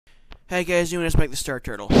Hey guys, doing this? Mike the Star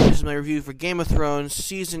Turtle. This is my review for Game of Thrones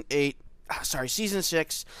Season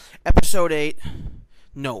 6, Episode 8,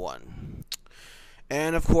 No One.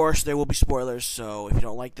 And of course, there will be spoilers, so if you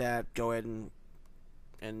don't like that, go ahead and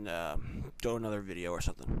go to another video or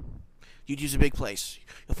something. YouTube's a big place.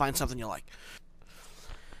 You'll find something you like.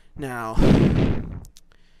 Now,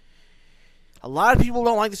 a lot of people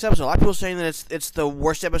don't like this episode. A lot of people are saying that it's the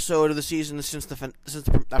worst episode of the season since the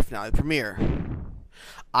finale, the premiere.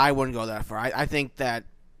 I wouldn't go that far. I think that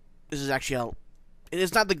this is actually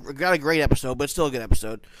it's not a great episode, but it's still a good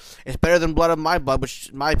episode. It's better than Blood of My Blood, which,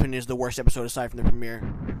 in my opinion, is the worst episode aside from the premiere,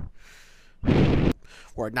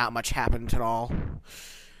 where not much happened at all.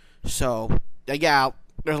 So, yeah,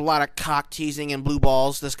 there's a lot of cock teasing and blue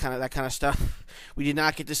balls, that kind of stuff. We did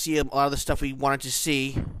not get to see a lot of the stuff we wanted to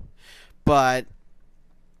see, but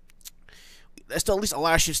still, at least a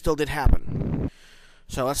lot of shit still did happen.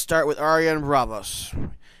 So let's start with Arya and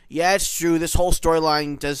Braavos. Yeah, it's true. This whole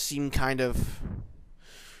storyline does seem kind of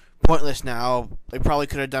pointless now. They probably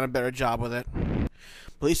could have done a better job with it. But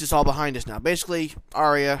at least it's all behind us now. Basically,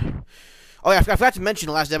 Arya... Oh, yeah, I forgot to mention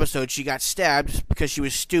in the last episode, she got stabbed because she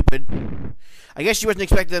was stupid. I guess she wasn't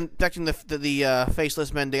expecting the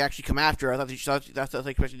faceless men to actually come after her. I thought they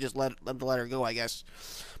expected to just let her go, I guess.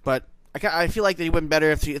 But I feel like it would have been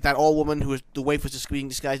better if that old woman who was the waif was just being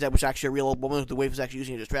disguised as was actually a real old woman. The waif was actually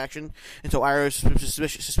using a distraction. And so Arya was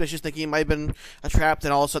suspicious, thinking it might have been a trap.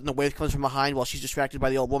 Then all of a sudden the waif comes from behind while she's distracted by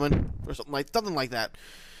the old woman, or something like that.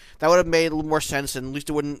 That would have made a little more sense, and at least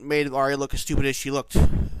it wouldn't made Arya look as stupid as she looked,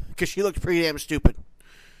 because she looked pretty damn stupid.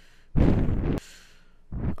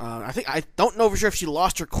 I don't know for sure if she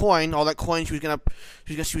lost her coin. All that coin she was gonna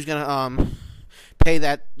pay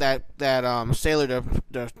that sailor to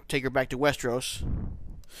take her back to Westeros.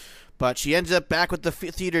 But she ends up back with the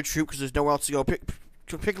theater troupe because there's nowhere else to go,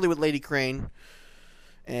 particularly with Lady Crane.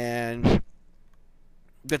 And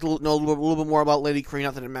get to know a little bit more about Lady Crane,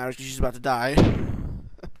 not that it matters because she's about to die.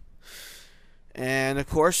 And of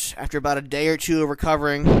course, after about a day or two of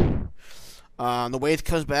recovering, the waif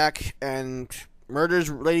comes back and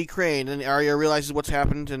murders Lady Crane, and Arya realizes what's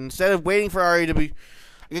happened. And instead of waiting for Arya to be...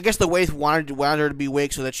 I guess the waif wanted her to be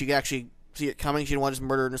awake so that she could actually see it coming. She didn't want to just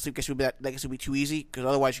murder her in her sleep. That would be too easy, because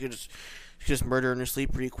otherwise she could just murder her in her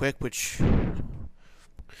sleep pretty quick. But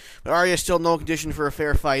Arya is still in no condition for a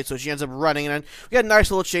fair fight, so she ends up running. And we got a nice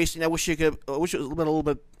little chase. And I wish it was a little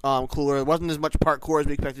bit cooler. It wasn't as much parkour as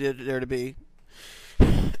we expected it there to be.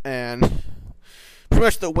 And pretty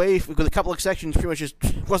much the waif, with a couple of sections, pretty much just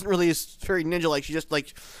wasn't really very ninja-like. She just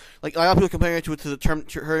like a lot of people comparing her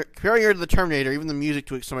comparing her to the Terminator, even the music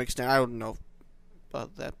to some extent. I don't know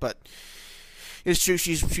about that, but it's true.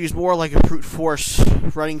 She's more like a brute force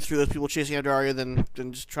running through those people chasing after Arya than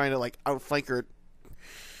just trying to outflank her.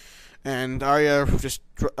 And Arya just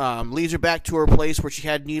leads her back to her place where she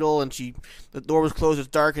had Needle, and the door was closed. It's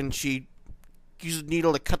dark, and she uses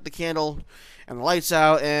Needle to cut the candle, and the lights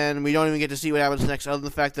out, and we don't even get to see what happens next, other than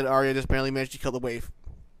the fact that Arya just barely managed to kill the waif.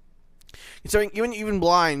 Considering even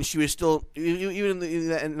blind, she was still even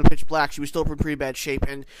in the pitch black, she was still in pretty bad shape.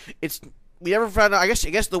 And we never found out. I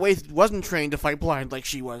guess the waif wasn't trained to fight blind like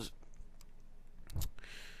she was.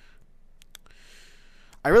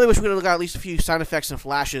 I really wish we would have got at least a few sound effects and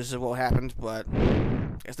flashes of what happened, but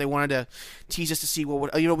I guess they wanted to tease us to see what would.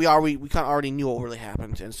 We kind of already knew what really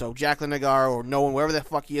happened, and so Jaqen H'ghar or no one, wherever the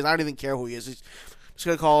fuck he is, I don't even care who he is. I'm just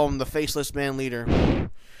gonna call him the faceless man leader.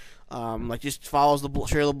 Just follows the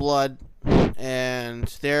trail of blood, and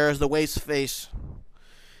there's the waif's face,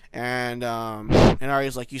 and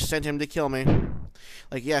Arya's like, "You sent him to kill me."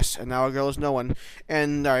 Like, yes, and now a girl is no one,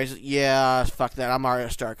 and Arya's like, "Yeah, fuck that. I'm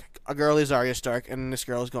Arya Stark. A girl is Arya Stark, and this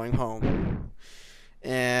girl is going home."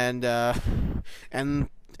 And the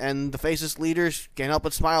faceless leaders can't help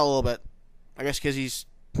but smile a little bit. I guess because he's,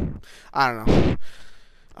 I don't know.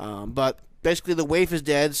 But basically, the waif is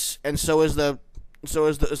dead, and so is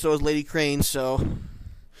Lady Crane. So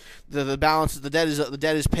the balance, the debt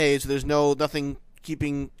is paid. So there's nothing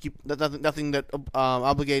that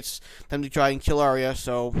obligates them to try and kill Arya.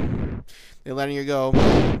 So they're letting her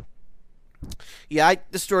go. Yeah,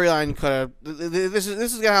 the storyline could have. This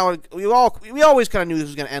is how we always kind of knew this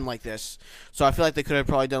was going to end like this. So I feel like they could have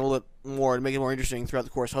probably done a little bit more to make it more interesting throughout the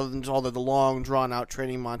course, other than just all the long, drawn out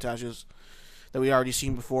training montages that we already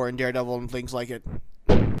seen before in Daredevil and things like it.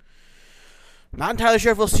 Not entirely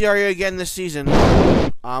sure if we'll see Arya again this season.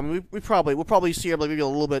 We'll probably see her maybe a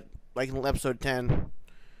little bit like in episode 10.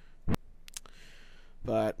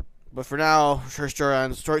 But for now, her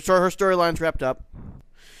storyline's wrapped up.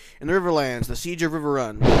 In the Riverlands, the Siege of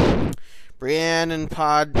Riverrun. Brienne and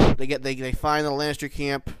Pod, they find the Lannister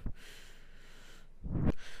camp.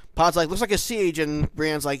 Pod's like, looks like a siege, and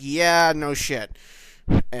Brienne's like, yeah, no shit.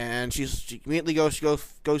 And she immediately goes to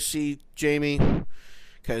go see Jaime,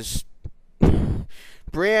 because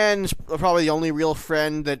Brienne's probably the only real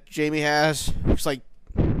friend that Jaime has. It's like,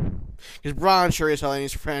 because Bronn sure as hell ain't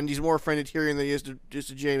his friend. He's more a friend to Tyrion than he is to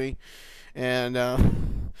Jaime. And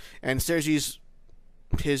Cersei's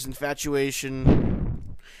his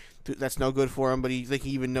infatuation, that's no good for him, but he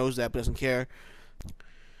even knows that, but doesn't care.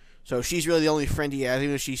 So she's really the only friend he has,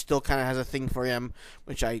 even if she still kind of has a thing for him,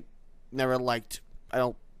 which I never liked.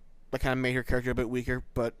 That kind of made her character a bit weaker,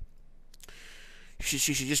 but she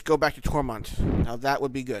should just go back to Tormund. Now that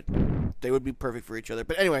would be good. They would be perfect for each other.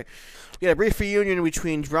 But anyway, we had a brief reunion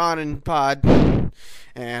between Bronn and Pod,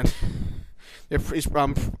 and it's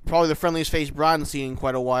probably the friendliest face Bronn's seen in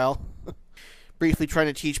quite a while. Briefly trying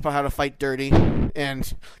to teach Pod how to fight dirty,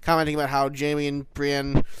 and commenting about how Jaime and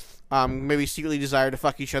Brienne maybe secretly desire to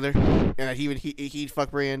fuck each other, and that he'd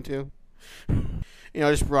fuck Brienne too.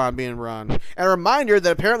 Just Bronn being Bronn. And a reminder that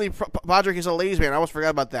apparently Podrick is a ladies' man. I almost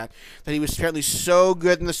forgot about that. That he was apparently so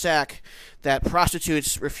good in the sack that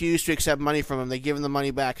prostitutes refused to accept money from him. They give him the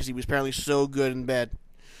money back because he was apparently so good in bed.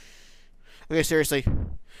 Okay, seriously.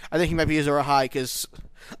 I think he might be Azor Ahai, because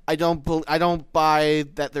I don't buy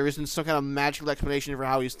that there isn't some kind of magical explanation for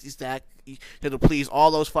how he's that to please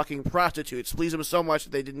all those fucking prostitutes. Please them so much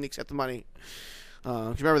that they didn't accept the money.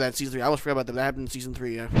 Remember that in season 3? I almost forgot about that. That happened in season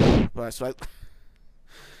 3. Yeah.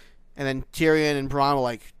 And then Tyrion and Bronn were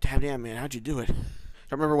like, damn, man, how'd you do it? I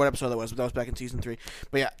don't remember what episode that was, but that was back in season 3.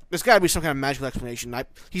 But yeah, there's got to be some kind of magical explanation.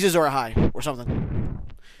 He's Azor Ahai or something.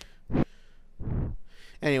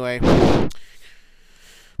 Anyway,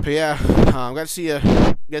 but yeah, got to see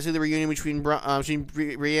the reunion between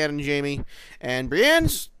Brienne and Jaime. And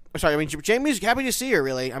Jaime's happy to see her.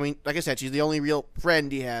 Really, like I said, she's the only real friend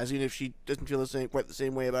he has, even if she doesn't feel quite the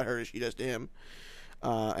same way about her as she does to him.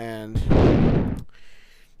 And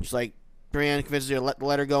just like Brienne convinces her to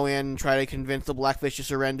let her go in and try to convince the Blackfish to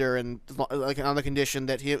surrender, and like on the condition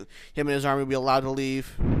that him and his army will be allowed to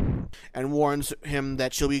leave, and warns him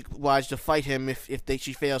that she'll be obliged to fight him if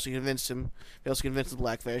she fails to convince the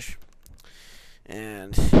Blackfish.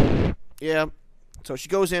 And yeah, so she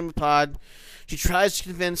goes in with Pod. She tries to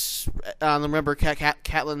convince remember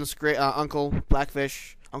Catelyn's great Uncle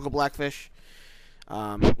Blackfish.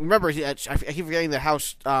 Remember, I keep forgetting that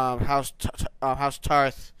House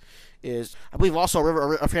Tarth is, I believe, also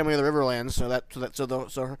a family of the Riverlands.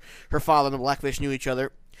 So her father and the Blackfish knew each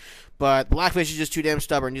other, but Blackfish is just too damn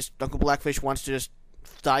stubborn. Uncle Blackfish wants to just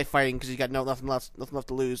die fighting because he's got nothing left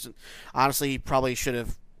to lose. And honestly, he probably should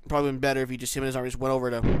have been better if him and his army just went over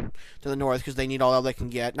to the north, because they need all they can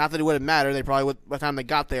get. Not that it wouldn't matter. They probably would, by the time they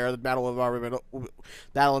got there, the battle of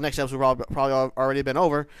the next episode would probably already been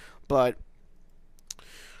over, but.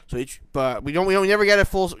 But we never get a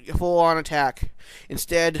full on attack.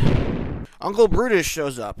 Instead, Uncle Brutus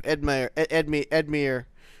shows up. Edmure,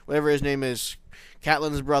 whatever his name is,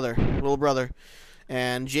 Catelyn's little brother,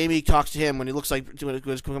 and Jaime talks to him when it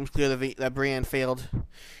becomes clear that Brienne failed.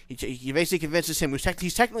 He basically convinces him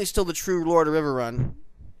he's technically still the true Lord of Riverrun,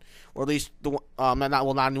 or at least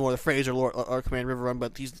not anymore the Fraser Lord or Command Riverrun,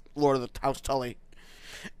 but he's Lord of the House Tully.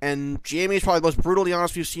 And Jaime is probably the most brutally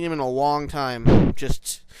honest we've seen him in a long time.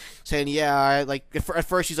 Just saying, yeah, at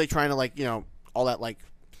first he's trying to all that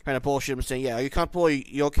trying to bullshit him, saying, yeah, are you comfortable?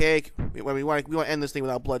 You okay? We want to end this thing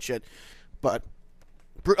without bloodshed. But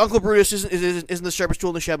Uncle Brutus isn't the sharpest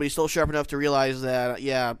tool in the shed, but he's still sharp enough to realize that,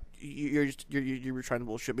 yeah, you're trying to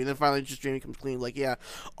bullshit me. And then finally, just Jaime comes clean, yeah,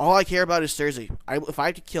 all I care about is Cersei. If I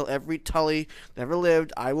have to kill every Tully that ever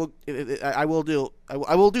lived, I will do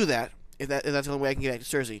that. If that's the only way I can get back to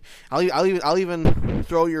Cersei, I'll even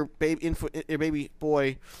throw your baby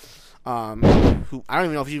boy, who I don't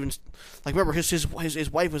even know if he even remember his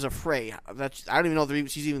wife was a Frey. I don't even know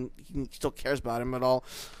if he still cares about him at all.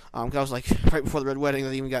 Cause I was right before the Red Wedding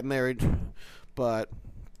that they even got married, but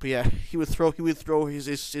yeah, he would throw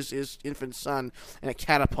his infant son in a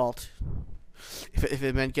catapult if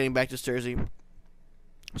it meant getting back to Cersei.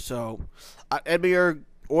 So Edmure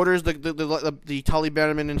orders the Tully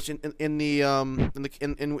bannermen in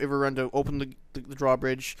Riverrun to open the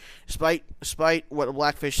drawbridge, despite what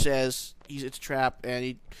Blackfish says. It's a trap, and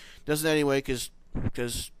he does it anyway because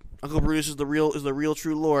Uncle Brutus is the real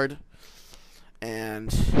true Lord,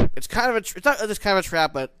 and it's kind of a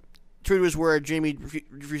trap, but true to his word, Jaime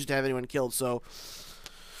refuses to have anyone killed. So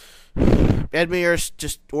Edmure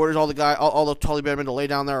just orders all the Tully bannermen to lay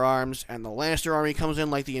down their arms, and the Lannister army comes in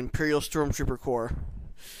like the Imperial Stormtrooper Corps.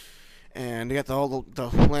 And they got the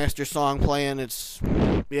Lannister song playing.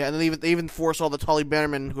 And then they even force all the Tully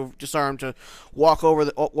bannermen who have disarmed to walk over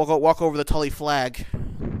the Tully flag.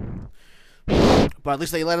 But at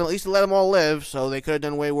least they let them all live, so they could have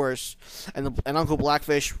done way worse. And Uncle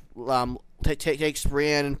Blackfish takes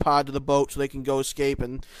Brienne and Pod to the boat so they can go escape,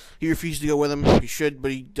 and he refuses to go with them. He should,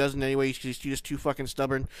 but he doesn't anyway. He's just too fucking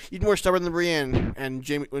stubborn. He's more stubborn than Brienne, and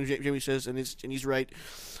Jamie says, and he's right.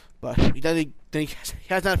 But he hasn't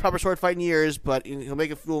had a proper sword fight in years, but he'll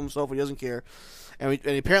make a fool of himself. He doesn't care. And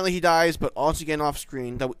apparently he dies, but once again off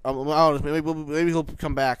screen. Maybe he'll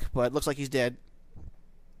come back, but it looks like he's dead.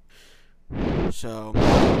 So,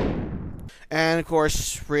 and of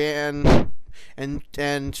course, Brienne and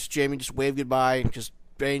Jamie just wave goodbye. Just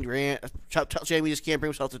Jamie just can't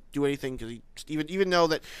bring himself to do anything because even though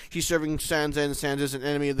that she's serving Sansa and Sansa's an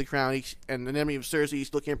enemy of the crown and an enemy of Cersei, he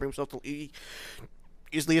still can't bring himself to. He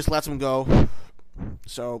easily just lets him go.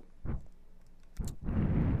 So,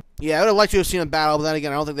 yeah, I would have liked to have seen a battle, but then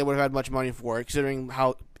again, I don't think they would have had much money for it, considering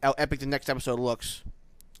how epic the next episode looks.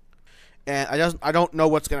 And I don't know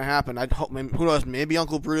what's gonna happen. I hope, who knows? Maybe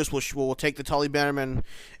Uncle Brutus will take the Tully Bannermen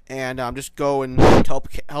and just go and help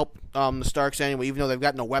the Starks anyway, even though they've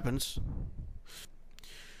got no weapons.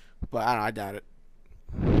 But I don't know. I doubt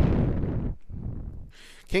it.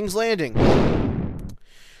 King's Landing.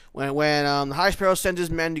 When the High Sparrow sends his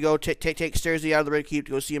men to go take Cersei out of the Red Keep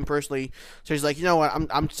to go see him personally, so he's like, you know what,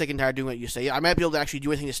 I'm sick and tired of doing what you say. I might be able to actually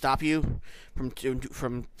do anything to stop you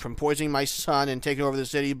from poisoning my son and taking over the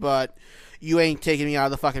city, but you ain't taking me out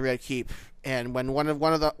of the fucking Red Keep. And when one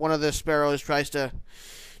of the sparrows tries to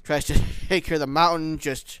take care of the mountain,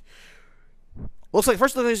 just looks like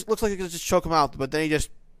it could just choke him out, but then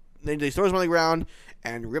he throws him on the ground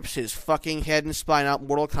and rips his fucking head and spine out,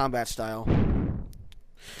 Mortal Kombat style.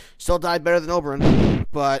 Still died better than Oberyn,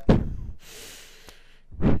 but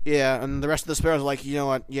yeah, and the rest of the sparrows are like, you know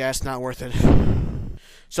what, yeah, it's not worth it.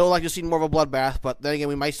 So I'd like to see more of a bloodbath, but then again,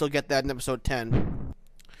 we might still get that in episode 10. And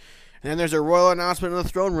then there's a royal announcement in the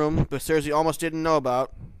throne room that Cersei almost didn't know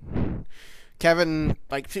about. Kevin,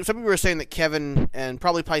 some people were saying that Kevin and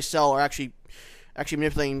probably Pycelle are actually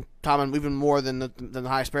manipulating Tommen even more than the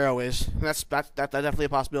High Sparrow is. And that's definitely a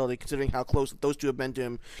possibility, considering how close those two have been to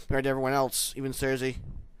him compared to everyone else, even Cersei.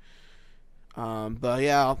 But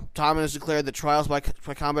yeah, Tommen has declared that trials by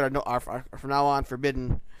combat are from now on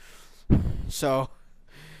forbidden. So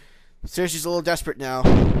Cersei's a little desperate now,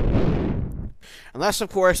 unless of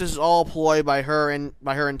course this is all a ploy by her and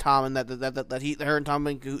Tommen that her and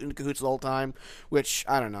Tommen in cahoots the whole time. Which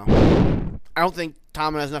I don't know. I don't think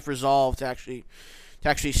Tommen has enough resolve to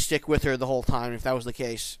actually stick with her the whole time if that was the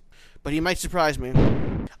case. But he might surprise me.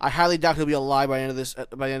 I highly doubt he'll be alive by the end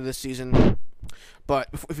of this season. But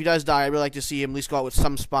if he does die, I'd really like to see him at least go out with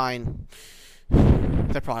some spine.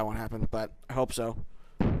 That probably won't happen, but I hope so.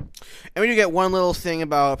 And we do get one little thing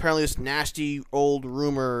about apparently this nasty old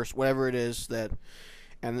rumor, whatever it is,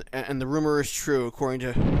 and the rumor is true according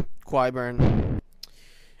to Qyburn.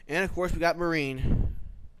 And of course we got Meereen.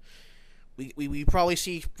 We probably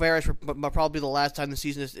see Varys, but probably the last time the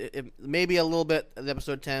season is maybe a little bit of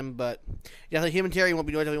episode 10, but yeah, him and Tyrion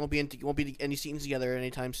won't be any scenes together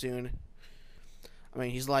anytime soon. I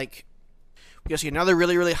mean, he's like, we gotta see another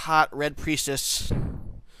really, really hot Red Priestess.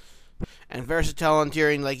 And Varys is telling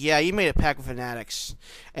Tyrion, like, yeah, you made a pact with fanatics.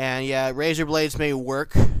 And yeah, razor blades may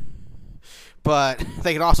work, but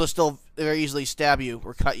they can also still very easily stab you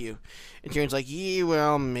or cut you. And Tyrion's like, yeah,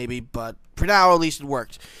 well, maybe, but for now, at least it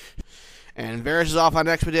worked. And Varys is off on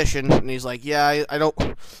an expedition, and he's like, yeah, I'm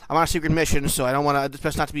on a secret mission, so I don't want to, it's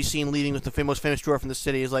best not to be seen leaving with the most famous dwarf in the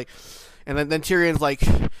city. He's like, and then Tyrion's like,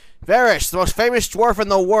 Varys, the most famous dwarf in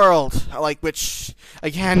the world. Like, which,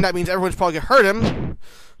 again, that means everyone's probably going to hurt him.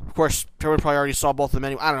 Of course, everyone probably already saw both of them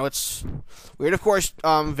anyway. I don't know, it's weird. Of course,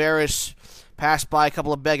 Varys passed by a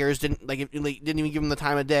couple of beggars, didn't even give him the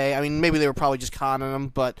time of day. I mean, maybe they were probably just conning him,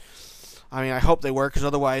 but, I mean, I hope they were, because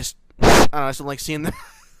otherwise, I don't know, I just don't like seeing them.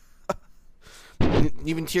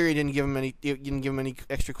 Even Tyrion didn't give him any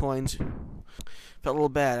extra coins. Felt a little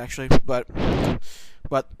bad, actually, but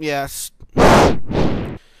yes.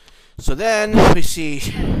 So then we see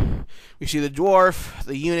the dwarf,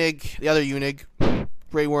 the eunuch, the other eunuch,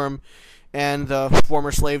 Grey Worm, and the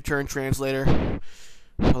former slave turned translator.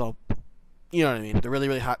 Although, you know what I mean. They're really,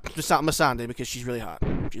 really hot. Just not Missandei, because she's really hot.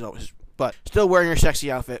 She's always, but still wearing her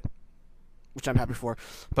sexy outfit, which I'm happy for.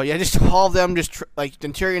 But yeah, just all of them, then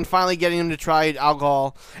Tyrion finally getting him to try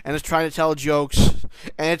alcohol, and just trying to tell jokes,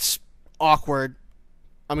 and it's awkward.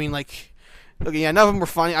 I mean, like, okay, yeah, none of them were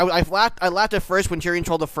funny. I laughed at first when Tyrion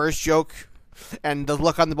told the first joke, and the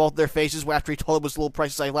look on both their faces after he told it was a little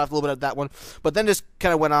priceless. I laughed a little bit at that one, but then just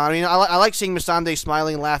kind of went on. I mean, I like seeing Missandei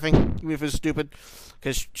smiling and laughing, even if it's stupid,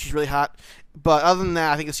 because she's really hot. But other than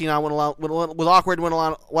that, I think the scene was awkward, went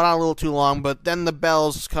on a little too long. But then the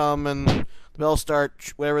bells come, and the bells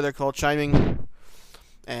start, whatever they're called, chiming.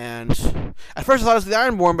 And at first I thought it was the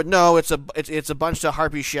Ironborn, but no, it's a bunch of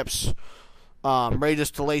Harpy ships, ready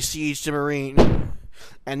just to lay siege to Marine.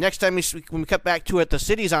 And next time when we cut back to it, the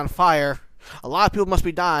city's on fire. A lot of people must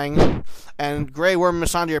be dying, and Grey Worm and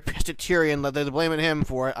Missandei are pissed at Tyrion that they're blaming him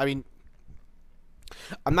for it. I mean,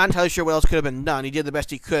 I'm not entirely sure what else could have been done. He did the best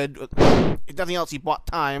he could. If nothing else, he bought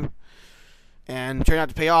time, and it turned out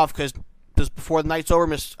to pay off because before the night's over,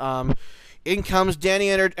 in comes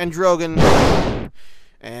Dany and Drogon,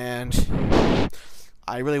 and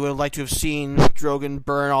I really would have liked to have seen Drogon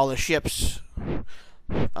burn all the ships.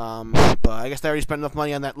 But I guess they already spent enough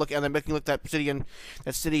money on that. They're making that city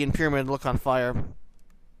and pyramid look on fire.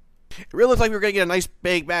 It really looks like we were gonna get a nice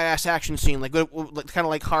big badass action scene, kind of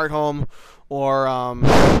like Hardhome or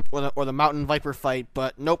the Mountain Viper fight.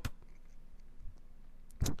 But nope.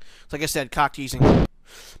 It's like I said, cock teasing.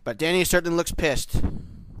 But Dany certainly looks pissed.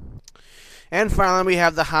 And finally, we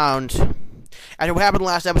have the Hound. After what happened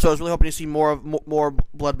last episode, I was really hoping to see more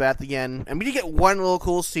bloodbath again, and we did get one little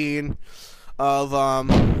cool scene of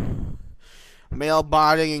male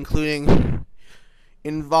bonding, including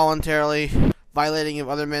involuntarily violating of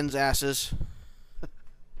other men's asses.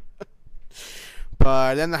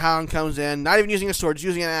 But then the Hound comes in, not even using a sword, just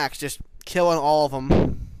using an axe, just killing all of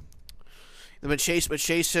them. But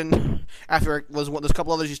chasing after there's a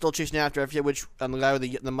couple others he's still chasing after. I forget which the guy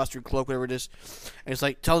with the mustard cloak, whatever it is. And it's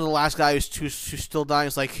like telling the last guy who's still dying.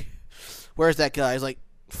 It's like, where's that guy? He's like,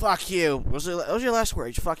 fuck you. What was your last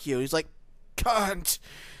words? Fuck you. He's like, cunt.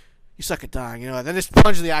 You suck at dying, And then just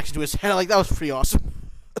punches the axe into his head. Like, that was pretty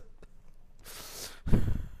awesome.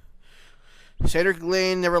 Sandor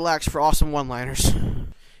Clegane never lacks for awesome one-liners.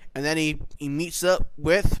 And then he meets up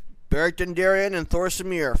with Beric Dondarrion and Thoros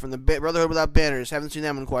Samir from the Brotherhood Without Banners. Haven't seen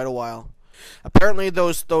them in quite a while. Apparently,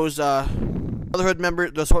 those Brotherhood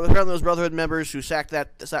members who sacked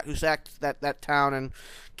that town and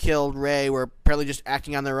killed Rey were apparently just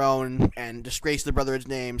acting on their own and disgraced the Brotherhood's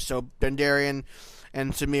name. So Dondarrion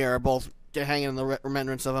and Samir are both hanging in the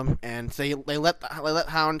remembrance of him, and they let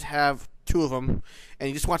Hound have two of them, and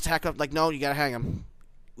he just wants to hack up. Like, no, you gotta hang him.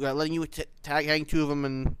 We're letting you hang two of them,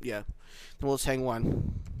 and yeah, then we'll just hang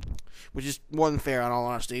one, which is more than fair, in all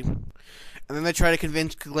honesty. And then they try to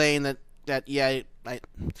convince Clegane that you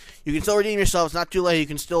can still redeem yourself. It's not too late. You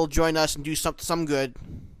can still join us and do some good.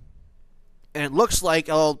 And it looks like,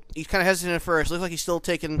 he's kind of hesitant at first. It looks like he's still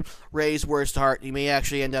taking Rey's words to heart. He may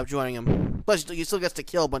actually end up joining him. Plus, he still gets to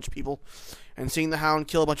kill a bunch of people. And seeing the Hound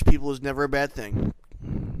kill a bunch of people is never a bad thing.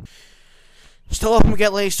 Still hope we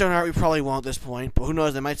get Lady Stoneheart. We probably won't at this point. But who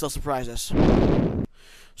knows, they might still surprise us.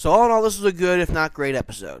 So all in all, this was a good, if not great,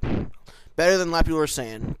 episode. Better than a lot of people were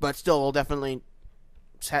saying. But still, we'll definitely...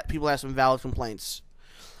 people have some valid complaints.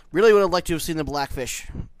 Really would have liked to have seen the Blackfish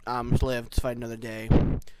live to fight another day.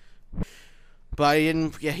 But he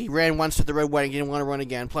didn't. Yeah, he ran once at the Red Wedding. He didn't want to run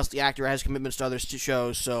again. Plus, the actor has commitments to other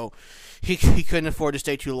shows, so he couldn't afford to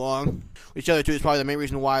stay too long. Which the other two is probably the main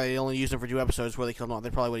reason why they only used him for 2 episodes before they killed him off. They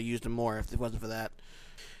probably would have used him more if it wasn't for that.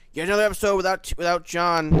 Yet another episode without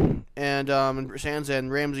Jon and Sansa and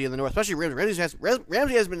Ramsay in the north. Especially Ramsay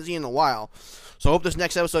hasn't been seen in a while. So I hope this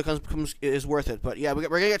next episode is worth it. But yeah, we're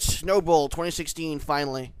gonna get Snowbowl 2016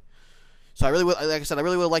 finally. So I really would, like I said, I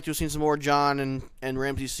really would like to have seen some more Jon and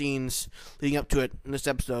Ramsay scenes leading up to it in this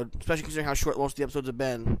episode, especially considering how short most of the episodes have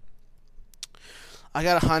been. I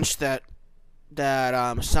got a hunch that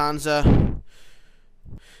Sansa,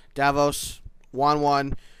 Davos,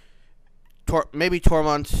 Wun, maybe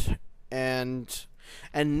Tormund, and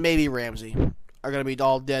maybe Ramsay are going to be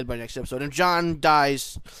all dead by next episode. And Jon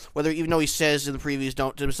dies, even though he says in the previews,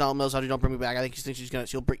 don't bring me back. I think he thinks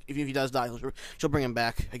even if he does die, she'll bring him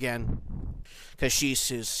back again. Because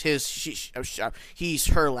he's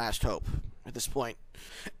her last hope at this point.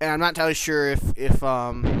 And I'm not entirely sure if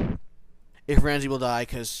Ramsay will die,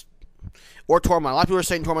 or Tormund. A lot of people are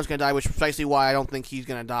saying Tormund's going to die, which is precisely why I don't think he's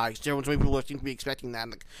going to die. Because so many people seem to be expecting that,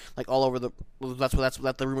 like all over that's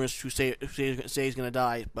what the rumors who say he's going to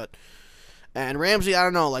die, but. And Ramsay, I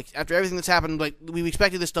don't know, like, after everything that's happened, like, we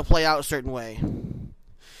expected this to play out a certain way.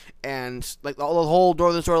 And, like, the whole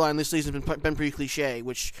Northern storyline this season has been pretty cliche,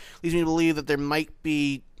 which leads me to believe that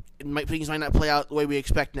things might not play out the way we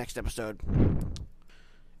expect next episode.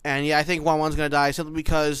 And, yeah, I think Wun-Wun's going to die simply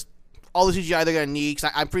because all the CGI they're going to need,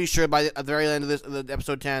 because I'm pretty sure at the very end of the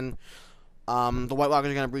episode 10, the White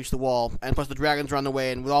Walkers are going to breach the wall, and plus the dragons are on the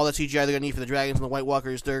way, and with all that CGI they're going to need for the dragons and the White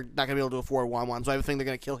Walkers, they're not going to be able to afford Wun-Wun, so I have a thing they're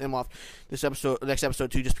going to kill him off next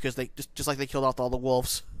episode too, just because just like they killed off all the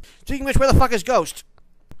wolves. Speaking of which, where the fuck is Ghost?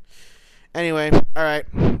 Anyway, alright,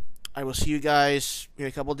 I will see you guys in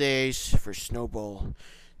a couple days for Snowbowl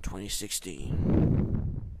 2016.